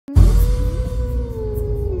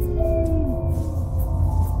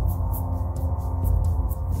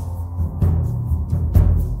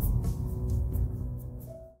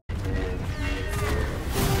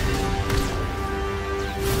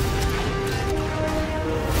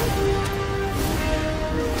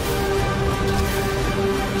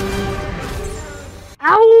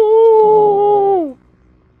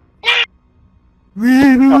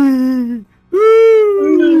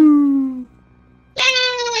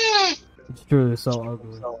truly so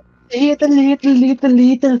ugly. Little.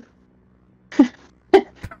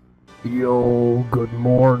 Yo, good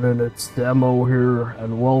morning, it's Demo here,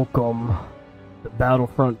 and welcome to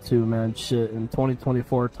Battlefront 2, man, shit, in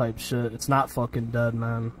 2024 type shit. It's not fucking dead,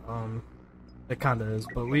 man. It kinda is,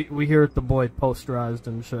 but we here at the boy Posterized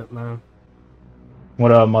and shit, man.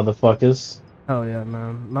 What up, motherfuckers? Hell yeah,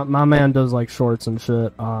 man. My man does, like, shorts and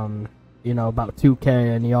shit, you know, about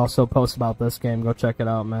 2K, and he also posts about this game. Go check it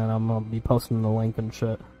out, man. I'm gonna be posting the link and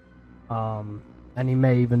shit. And he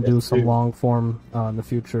may even do some long form in the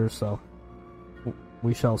future, so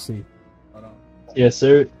we shall see. Yes,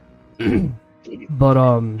 sir.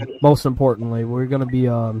 But most importantly, we're gonna be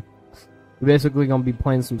basically gonna be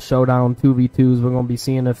playing some showdown 2v2s. We're gonna be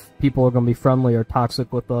seeing if people are gonna be friendly or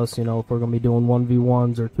toxic with us. You know, if we're gonna be doing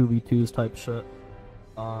 1v1s or 2v2s type shit.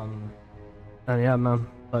 And yeah, man,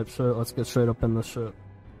 type shit. Let's get straight up in this shit.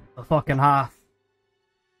 The fucking Hoth.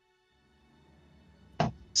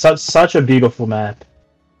 Such a beautiful map.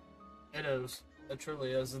 It is. It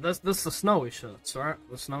truly is. This the snowy shits, right?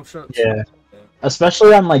 The snow shits. Yeah.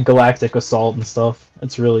 Especially on like Galactic Assault and stuff.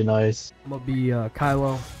 It's really nice. I'm gonna be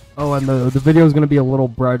Kylo. Oh, and the video is gonna be a little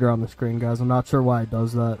brighter on the screen, guys. I'm not sure why it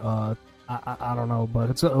does that. I don't know, but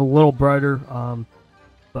it's a little brighter.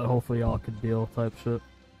 But hopefully y'all can deal type shit.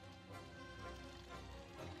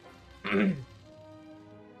 Alright.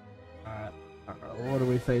 What are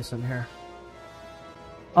we facing here?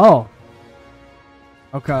 Oh.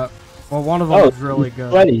 Okay. Well, one of them is really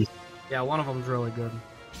good. Ready. Yeah, one of them's really good.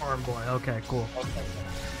 Farm boy. Okay, cool.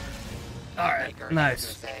 Alright,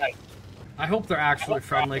 nice. I hope they're actually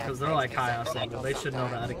friendly, because they're like high ass level. They should know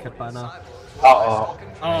the etiquette by now. Uh-oh.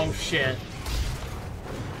 Oh, shit.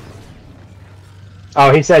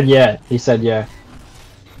 Oh, he said yeah. He said yeah.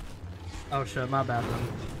 Oh, shit, my bad then.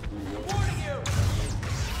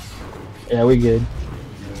 Yeah, we good.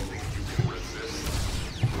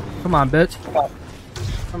 Come on, bitch.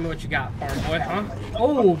 Tell me what you got, farm boy, huh?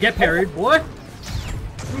 Oh, get parried, boy.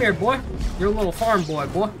 Come here, boy. You're a little farm boy,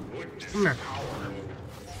 boy. Come here.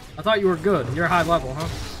 I thought you were good. You're high level, huh?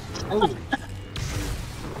 Oh.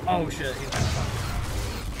 Oh, shit.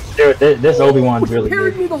 Dude, this Obi-Wan's really good. You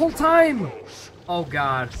parried me the whole time. Oh,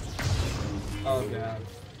 God. Oh, God.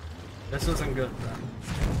 This isn't good, bro.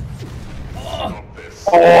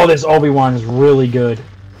 Oh, this Obi-Wan is really good.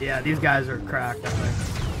 Yeah, these guys are cracked, I think.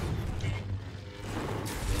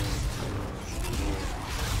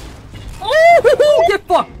 Oh, get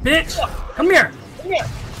fucked, bitch! Come here!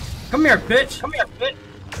 Come here, bitch!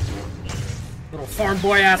 Little farm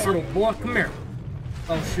boy ass little boy, come here.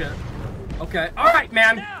 Oh shit. Okay, alright,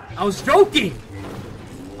 man! I was joking!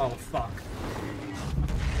 Oh, fuck.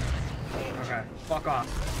 Okay, fuck off.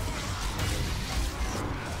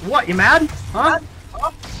 What, you mad? Huh?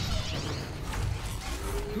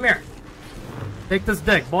 Come here. Take this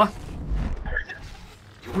dick, boy.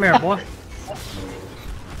 Come here, boy.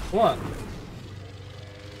 What?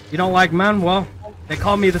 You don't like men? Well, they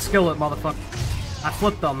call me the skillet, motherfucker. I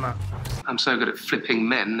flipped them now. I'm so good at flipping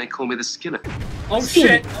men, they call me the skillet. Oh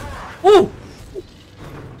shit! Ooh!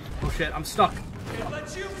 Oh shit, I'm stuck.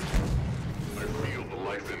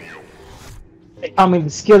 They call me the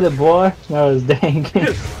skillet, boy. That was dang.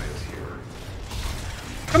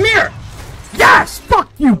 Come here! Yes!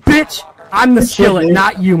 Fuck you, bitch! I'm the skillet,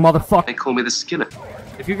 not you, motherfucker. They call me the skillet.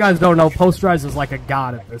 If you guys don't know, Posterized is like a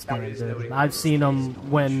god at this game, dude. I've seen him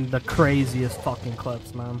win the craziest fucking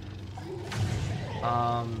clips, man.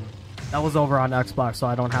 That was over on Xbox, so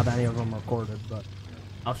I don't have any of them recorded, but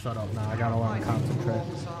I'll shut up now. I gotta learn to concentrate.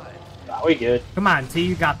 Nah, we good. Come on, T,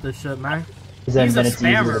 you got this shit, man. He's a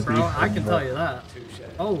spammer, bro. I can tell you that.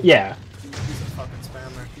 Oh. Yeah. He's a fucking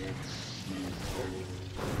spammer.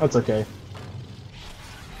 That's okay.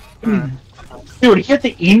 Dude, he hit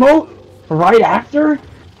the emote right after?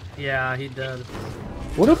 Yeah, he did.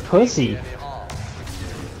 What a pussy.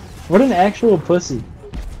 What an actual pussy.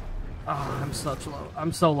 Oh,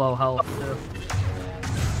 I'm so low health, dude.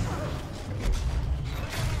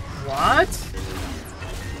 What?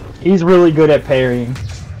 He's really good at parrying.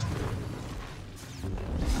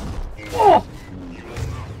 Oh!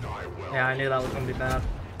 Yeah, I knew that was gonna be bad.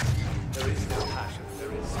 There is no passion.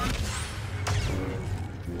 There is.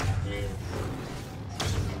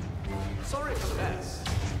 Sorry for the mess.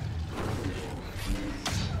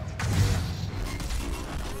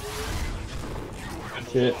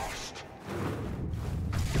 Shit.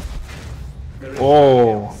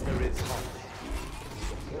 Oh.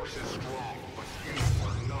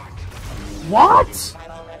 What?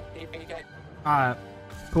 Alright,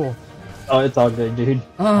 cool. Oh, it's all good, dude.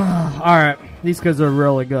 Alright, these guys are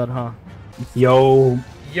really good, huh? Yo.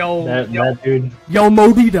 Yo, that dude. Yo,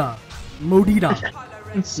 Modita. Mudita.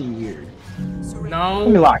 Let's see here. No. Let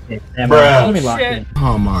me lock it. Bruh. Let me lock Shit. it.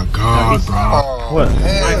 Oh my god, bro. What?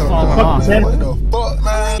 I fallen off. What the fuck,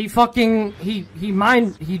 man? He fucking he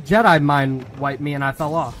Jedi mind wiped me and I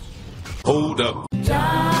fell off. Hold up.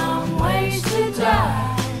 Dumb ways to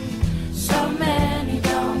die. So many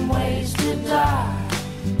dumb ways to die.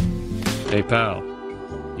 Hey pal,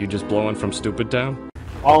 you just blowing from Stupid Town?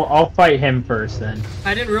 I'll fight him first then.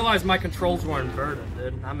 I didn't realize my controls were inverted,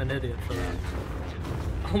 dude. I'm an idiot for that.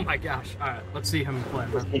 Oh my gosh. Alright, let's see him play,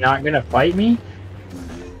 Is man. he not gonna fight me?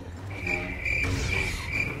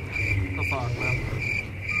 The fuck, man.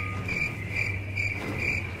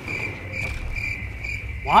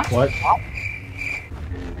 What?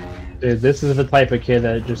 Dude, this is the type of kid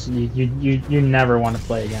that just you never want to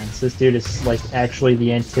play against. This dude is like actually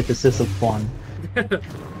the antithesis of fun.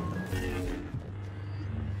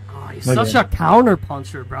 Oh, he's Look such a counter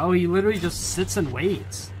puncher, bro. He literally just sits and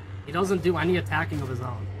waits. He doesn't do any attacking of his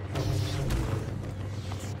own.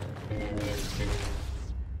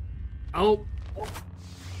 Oh.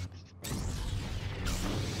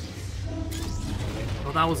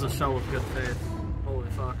 Well, that was a show of good faith. Holy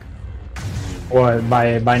fuck. What,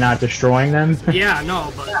 by not destroying them? Yeah,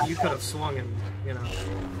 no, but you could have swung and, you know.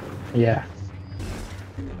 Yeah.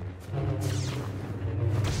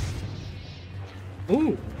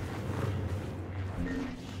 Ooh.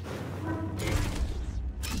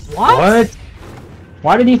 What?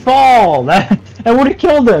 Why did he fall? That would have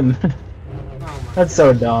killed him. Oh my That's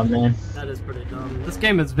so dumb, man. That is pretty dumb. This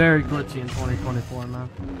game is very glitchy in 2024, man.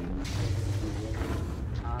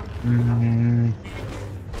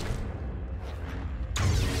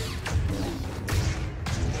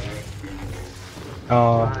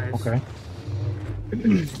 Oh, Nice. okay.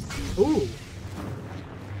 Ooh.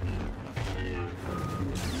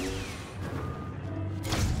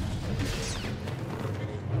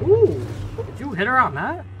 Ooh. Did you hit her on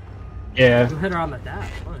that? Yeah. You hit her on the dash.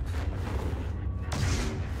 Nice.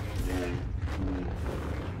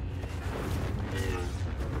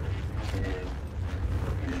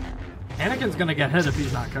 Anakin's gonna get hit if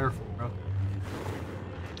he's not careful, bro.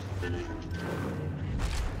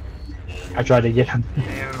 I tried to get him.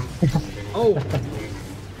 Damn. Oh.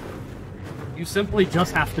 You simply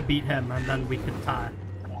just have to beat him and then we can tie.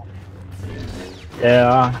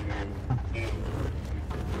 Yeah.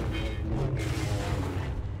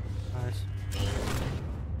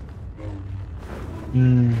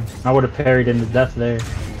 Nice. I would have parried him to death there.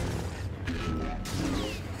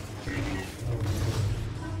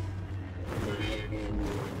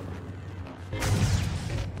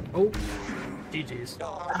 Oh. GG's.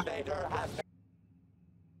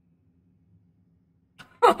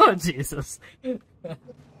 Oh, Jesus.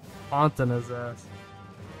 Haunting his ass.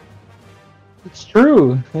 It's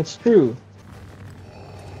true. It's true.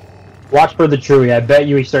 Watch for the Chewie. I bet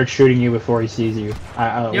you he starts shooting you before he sees you.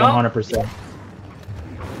 Yup. 100%.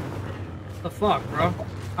 The fuck, bro?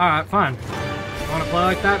 Alright, fine. You wanna play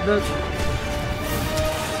like that, bitch?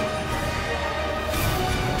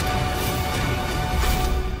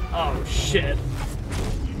 Oh, shit.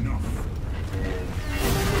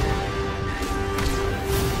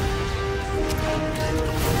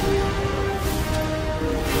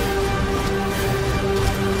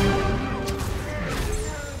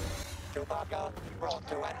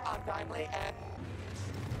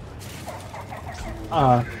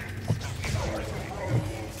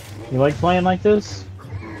 You like playing like this?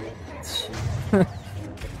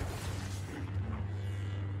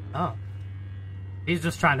 Oh. He's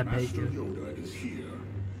just trying to bait you. Yoda is here.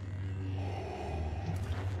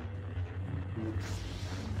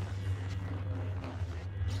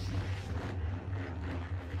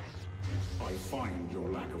 I find your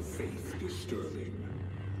lack of faith disturbing.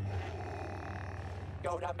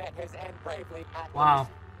 Yoda met his end bravely at Wow.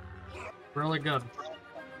 Really good.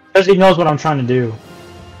 Because he knows what I'm trying to do.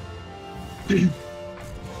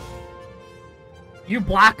 You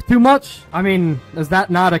block too much? I mean, is that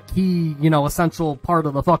not a key, you know, essential part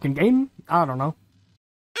of the fucking game? I don't know.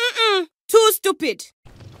 Too stupid.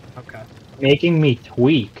 Okay. Making me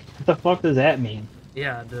tweak. What the fuck does that mean?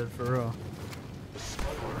 Yeah, dude, for real.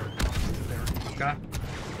 Okay.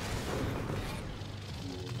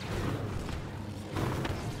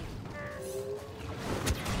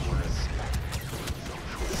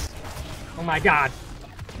 Oh my god.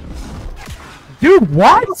 Dude,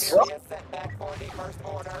 what?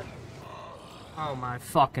 Oh my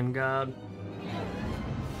fucking god.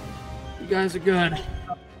 You guys are good.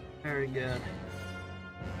 Very good.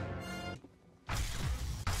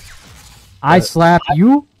 I slap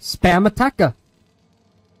you, spam attacker.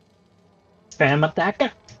 Spam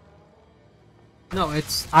attacker. No,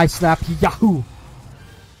 it's I snap Yahoo.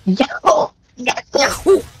 Yahoo!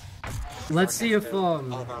 Yahoo! Let's see if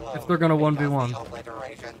they're gonna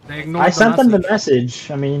 1v1. They ignored I the sent them the message.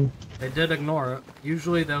 message. I mean, They did ignore it.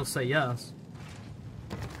 Usually they'll say yes.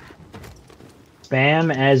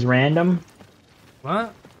 spam as random.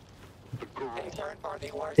 What?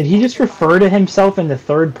 Did he just refer to himself in the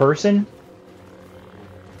third person?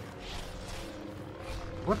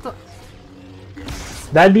 What the?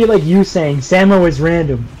 That'd be like you saying Samo is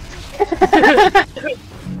random.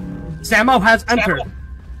 Samo has entered.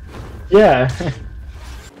 Yeah.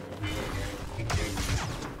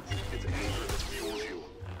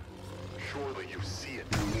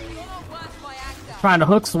 Oh, Trying to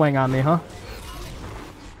hook swing on me, huh?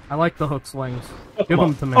 I like the hook swings. Give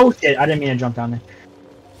them to me. Oh shit! I didn't mean to jump down there.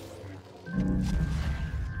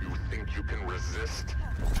 You think you can resist?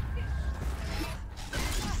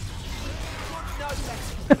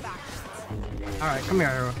 Alright, come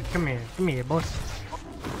here. Come here, boy.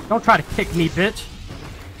 Don't try to kick me, bitch.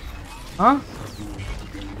 Huh?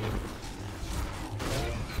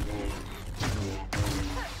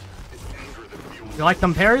 You like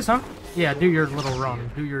them parries, huh? Yeah, do your little run.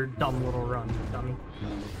 Do your dumb little run, dummy.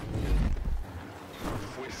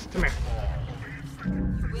 Come here.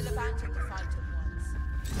 We'll abandon the fight at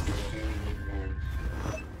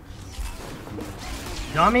once.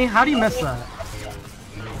 Dummy, how do you miss that?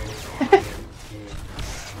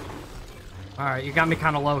 Alright, you got me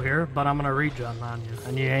kind of low here, but I'm gonna regen on you,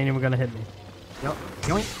 and you ain't even gonna hit me. Yep.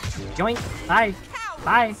 Yoink. Yoink. Bye.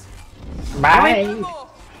 Bye. Bye.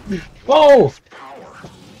 Whoa!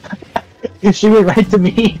 She went right to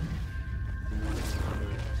me.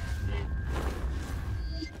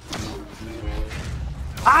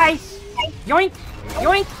 Bye. Yoink.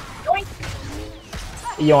 Yoink. Yoink.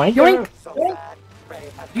 Yoink. Yoink.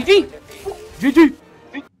 GG. GG.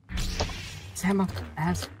 Samo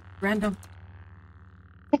as random.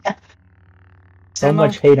 So Samo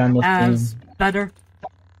much hate on this as team. better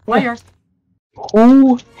player.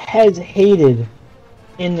 Who has hated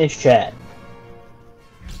in this chat?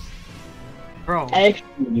 Bro.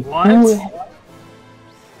 Actually, What? who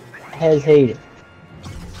has hated?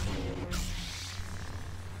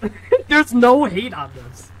 There's no hate on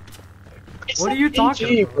this. What are you talking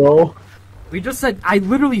GG, about? bro? We just said, I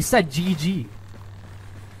literally said GG.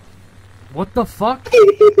 What the fuck?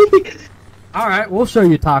 Alright, we'll show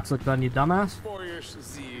you toxic then, you dumbass. Warrior's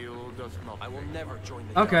zeal does not. I will never join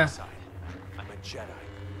the Okay. dark side. I'm a Jedi.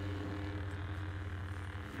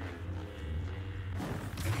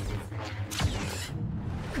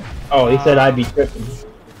 Oh, he said I'd be tripping.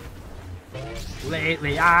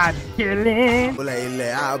 Lately I'm killing. Lately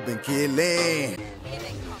I've been killing.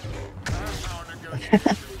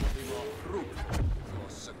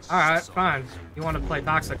 Alright, fine. You want to play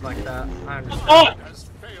toxic like that, I understand. Oh!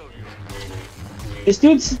 This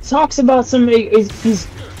dude talks about some.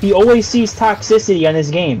 He always sees toxicity on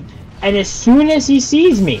his game, and as soon as he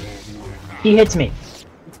sees me, he hits me.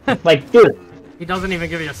 Like, dude, He doesn't even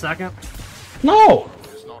give you a second. no.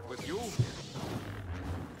 It's not with you.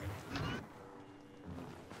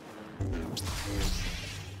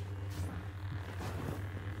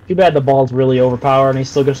 Too bad the ball's really overpowered, and he's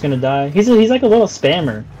still just gonna die. He's like a little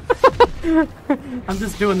spammer. I'm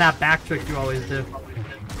just doing that back trick you always do.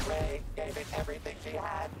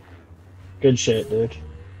 Good shit, dude.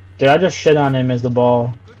 Dude, I just shit on him as the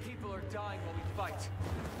ball. Good people are dying while we fight.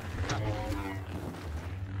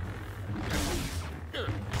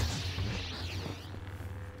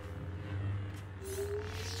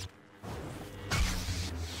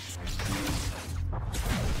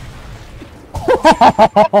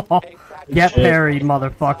 Get Shit. parried,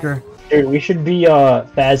 motherfucker. Dude, we should be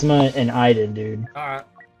Phasma and Aiden, dude. Alright.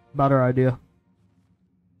 Better idea.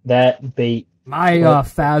 That bait. My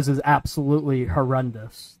Faz is absolutely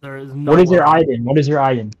horrendous. There is no What is your way. Aiden? What is your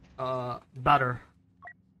Aiden? Better.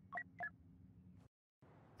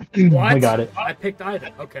 I got it. I picked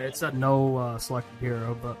Iden. Okay, it said no selected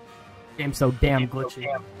hero, but game's so damn glitchy.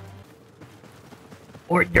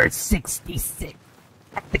 Order 66.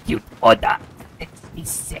 Execute order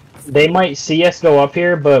 66. They might see us go up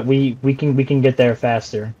here, but we can get there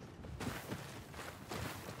faster.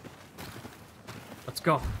 Let's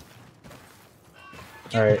go.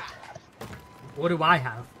 All right. What do I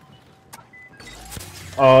have?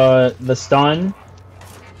 The stun,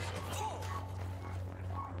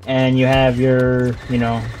 and you have your, you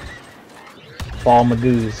know, ball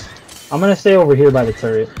magoos. I'm gonna stay over here by the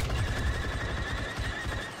turret,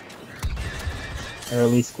 or at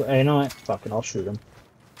least, you know what? Fuck it, I'll shoot him.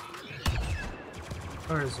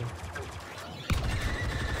 Where is he?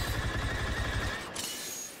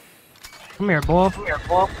 Come here, boy.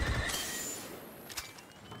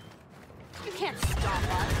 You can't stop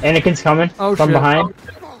us. Anakin's coming Oh, from shit. behind.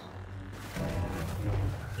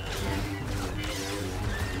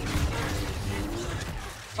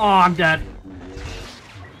 Oh, I'm dead.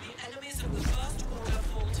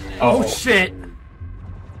 Oh, shit.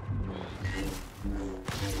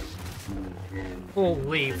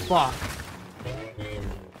 Holy fuck.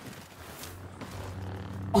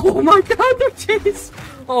 Oh my god, they're chasing.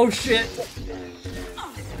 Oh shit.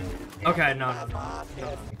 Okay, no.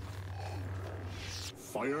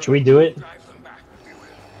 Should we do it?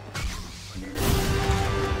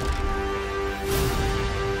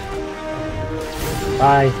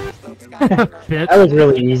 Bye. Bitch. That was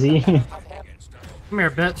really easy. Come here,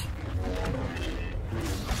 bitch.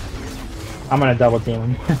 I'm gonna double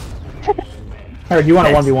team him. Or do you want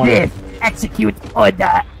a 1v1? Execute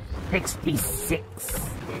order 66.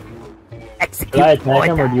 Execute Should I attack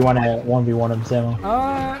him or order. do you want to 1v1 him, Samo?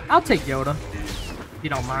 I'll take Yoda. If you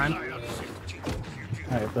don't mind.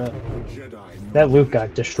 Alright, but that Luke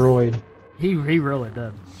got destroyed. He really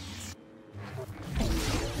did.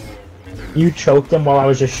 You choked him while I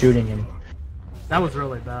was just shooting him. That was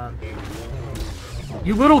really bad.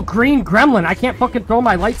 You little green gremlin, I can't fucking throw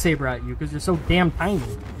my lightsaber at you because you're so damn tiny.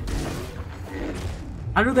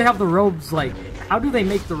 How do they have the robes, like, how do they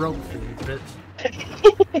make the robes for you, bitch?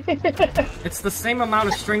 It's the same amount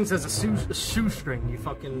of strings as a shoestring, you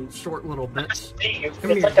fucking short little bitch.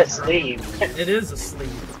 Come It's here, like a sleeve. It is a sleeve.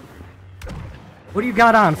 What do you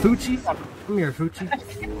got on, Fuchi? Come here, Fuchi.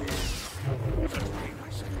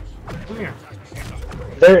 Come here.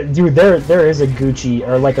 There is a Gucci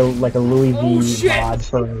or like a Louis Oh, V shit. mod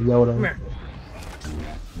for Come Yoda. here.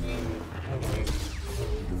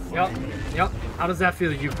 Yup. How does that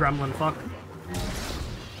feel, you gremlin fuck?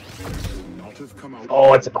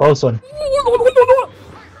 Oh, it's a close one.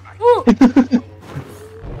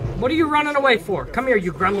 What are you running away for? Come here,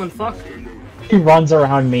 you gremlin fuck. He runs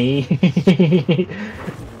around me.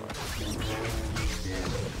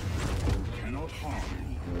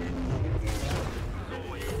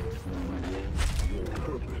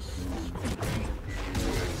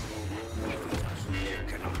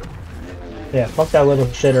 Yeah, fuck that little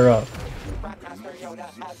shitter up. Master Yoda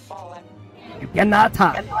has fallen. You cannot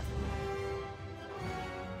hide.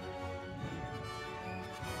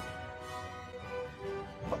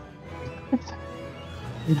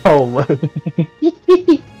 No.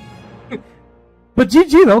 But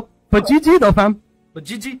GG though. But GG though, fam. But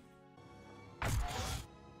GG.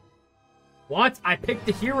 What? I picked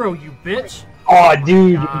the hero, you bitch. Oh,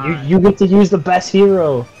 dude, you get to use the best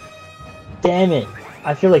hero. Damn it.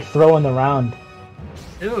 I feel like throwing the round.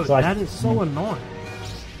 Dude, So that is so annoying.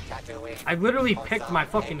 Tatooine. I literally picked my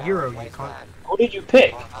fucking hero, you cunt. Who did you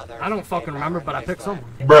pick? I don't fucking remember, but I picked someone.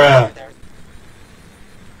 Bruh.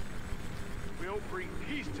 We'll bring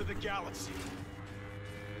peace to the galaxy.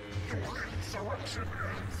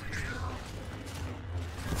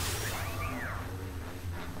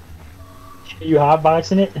 You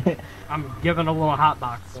hotboxing it? I'm giving a little hot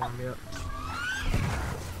box for him, yep.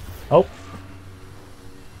 Oh.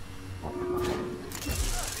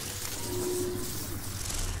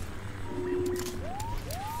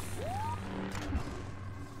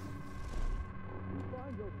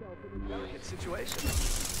 Delicate situation.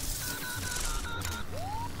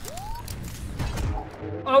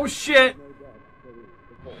 Oh shit!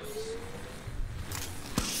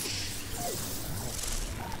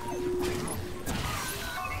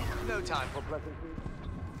 No time for pleasantries.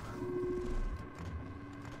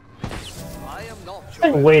 I am not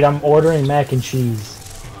Hey, sure. wait, I'm ordering mac and cheese.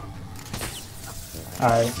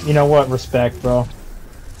 Alright, you know what? Respect, bro.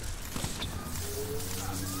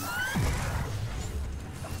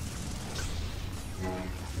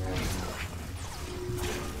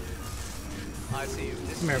 I see you.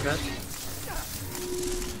 Come here, bitch.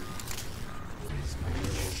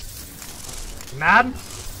 Mad?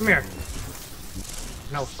 Come here.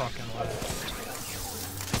 No fucking way.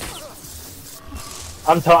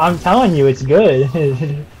 I'm telling you, it's good.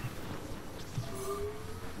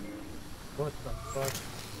 What the fuck?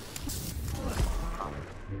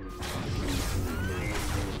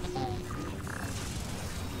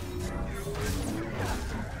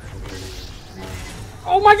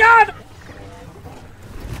 Oh my god!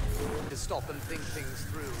 To stop and think things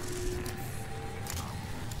through.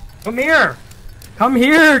 Come here! Come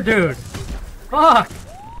here, dude! Fuck!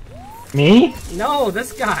 Me? No,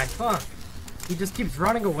 this guy, fuck. He just keeps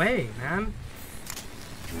running away, man.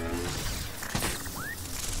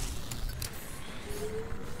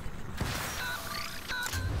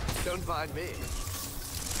 Don't mind me.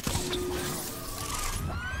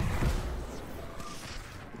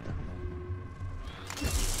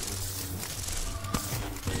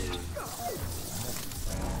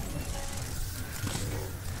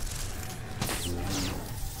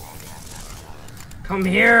 Come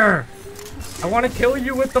here! I want to kill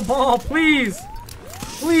you with the ball, please!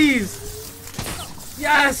 Please!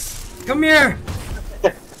 Yes! Come here!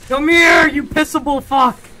 Come here, you pissable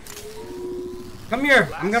fuck! Come here!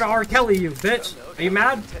 I'm gonna R. Kelly you, bitch! Are you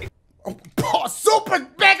mad? Oh, super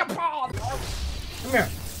mega paw! Come here!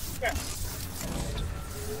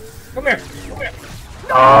 Come here! Come here!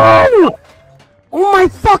 No! Oh my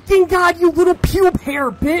fucking god, you little pube hair,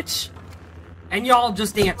 bitch! And y'all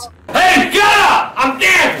just dance. Hey, get up! I'm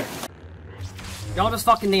dancing! Y'all just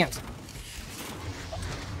fucking dance.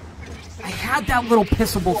 I had that little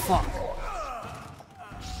pissable fuck.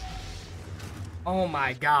 Oh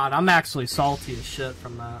my god, I'm actually salty as shit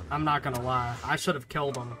from that. I'm not gonna lie. I should have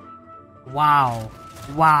killed him. Wow.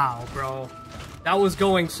 Wow, bro. That was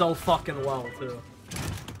going so fucking well, too.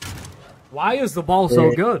 Why is the ball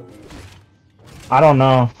so good? I don't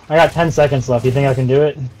know. I got 10 seconds left. You think I can do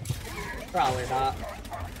it? Probably not.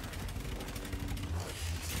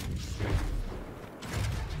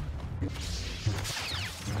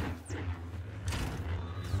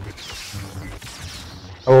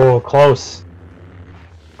 Oh, close.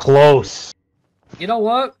 Close. You know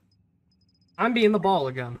what? I'm being the ball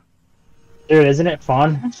again. Dude, isn't it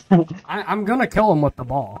fun? I'm gonna kill him with the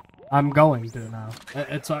ball. I'm going to now.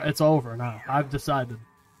 It's over now. I've decided.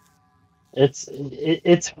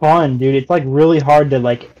 It's fun, dude. It's like really hard to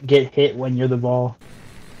like get hit when you're the ball.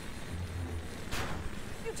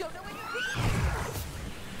 You don't know when you're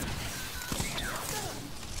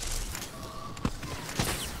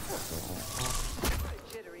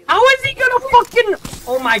How is he gonna fucking...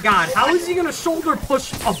 Oh my god, how is he gonna shoulder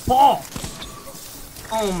push a ball?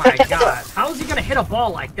 Oh my god, how is he gonna hit a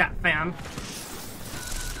ball like that, fam?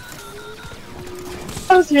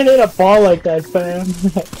 How's he gonna hit a ball like that, fam?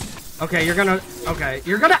 Okay, you're gonna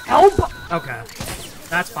elbow... Okay,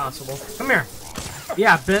 that's possible. Come here.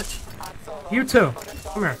 Yeah, bitch. You too.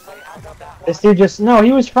 Come here. This dude just... No,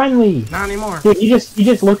 he was friendly. Not anymore. Dude, he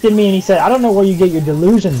just looked at me and he said, I don't know where you get your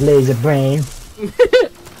delusions, laser brain.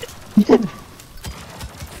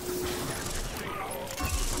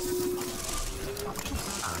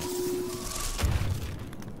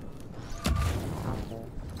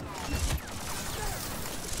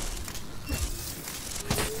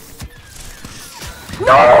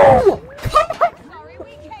 No! Come on!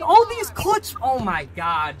 All these clutch... Oh my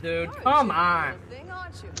god, dude. Come on.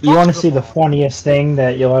 You want to see the funniest thing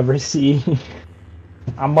that you'll ever see?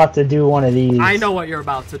 I'm about to do one of these. I know what you're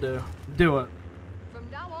about to do. Do it. From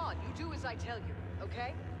now on, you do as I tell you,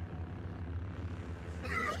 okay?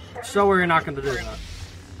 Show where you're not going to do that.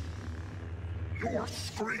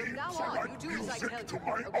 From now on, you do as I tell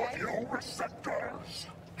you, okay?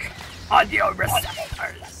 Audio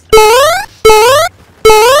receptors.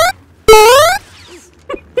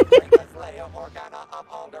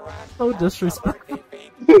 So disrespectful.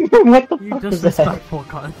 What the You fuck is that? disrespectful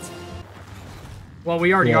cunt. Well,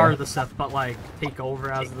 we already Yeah. are the Sith, but like, take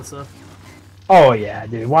over as the Sith. Oh yeah,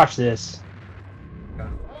 dude. Watch this.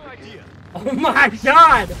 Oh my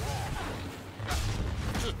god!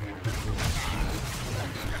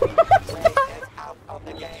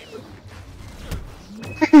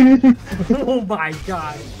 Oh my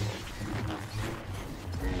god.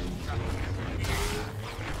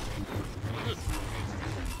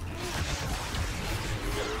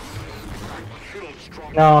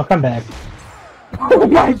 No, come back. Oh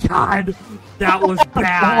my god! That was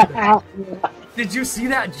bad. Did you see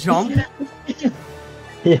that jump?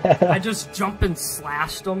 Yeah. I just jumped and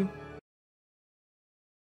slashed him.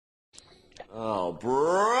 Oh,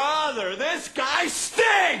 brother, this guy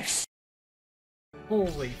stinks!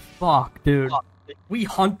 Holy fuck, dude. We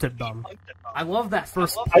hunted them. I love that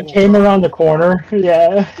first pull. I came around the corner.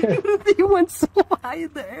 Yeah. He went so high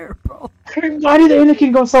in the air, bro. Why did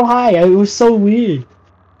Anakin go so high? It was so weird.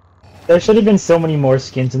 There should have been so many more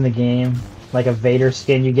skins in the game. Like a Vader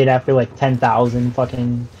skin you get after like 10,000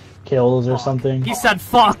 fucking kills or something. He said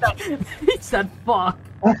fuck. He said fuck.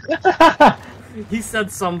 He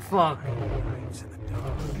said some fuck. Don't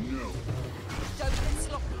get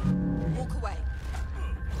sloppy. Walk away.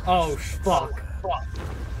 Oh, fuck.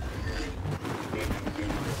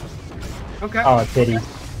 Okay. Oh, pity.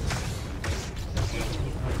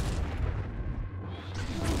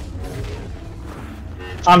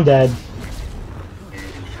 I'm dead.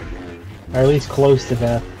 Or at least close to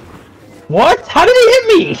death. What? How did he hit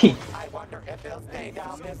me? I wonder if he'll stay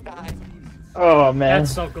down this time. Oh man.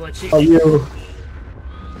 That's so glitchy. Oh, you.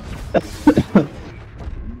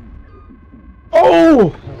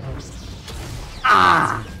 Oh!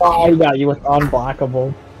 Ah! Oh, I got you with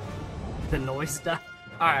unblockable. The noise stuff.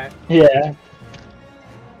 Alright. Yeah.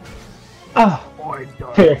 Oh.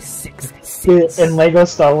 Order 66. In Lego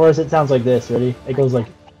Star Wars, it sounds like this. Ready? It goes like,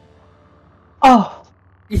 oh.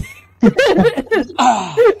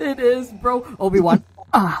 It is, bro. Obi-Wan.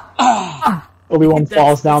 Obi-Wan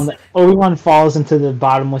falls down. Obi-Wan falls into the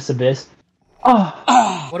bottomless abyss.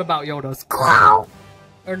 Oh. What about Yoda's?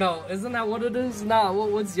 Or no, isn't that what it is? Nah,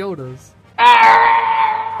 what's Yoda's?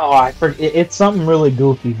 Oh, I forget. It's something really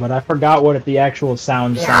goofy, but I forgot what the actual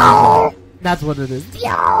sound sounds like. That's what it is.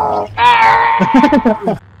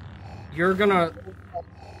 You're gonna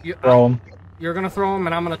Throw him. You're gonna throw him,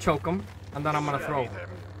 and I'm gonna choke him, and then I'm gonna throw him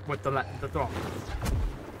with the throw.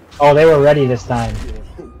 Oh, they were ready this time.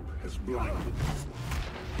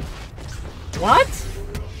 What?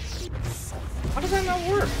 How does that not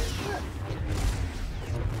work?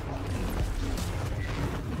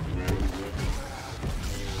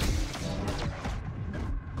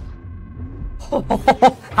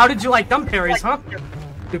 How did you like them parries, huh?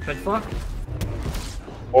 Stupid fuck.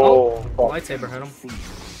 Oh, lightsaber hit him.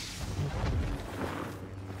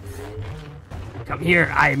 Come here,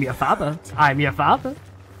 I am your father. I am your father.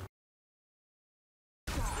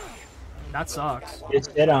 That sucks. It's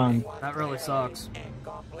hit on. That really sucks.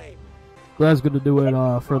 Grad's gonna do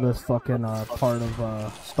it for this fucking part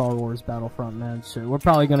of Star Wars Battlefront, man. Shit, we're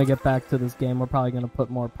probably gonna get back to this game. We're probably gonna put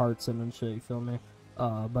more parts in and shit. You feel me?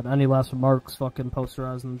 But any last remarks? Fucking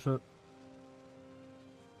posterized and shit.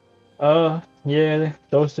 Yeah,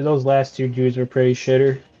 those last two dudes were pretty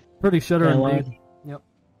shitter. Pretty shitter Yeah, indeed. Yep.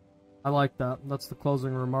 I like that. That's the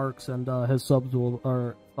closing remarks, and his subs will,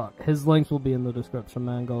 or fuck, his links will be in the description,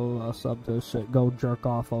 man. Go sub to his shit. Go jerk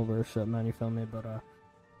off over his shit, man. You feel me? But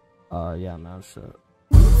yeah, man, shit.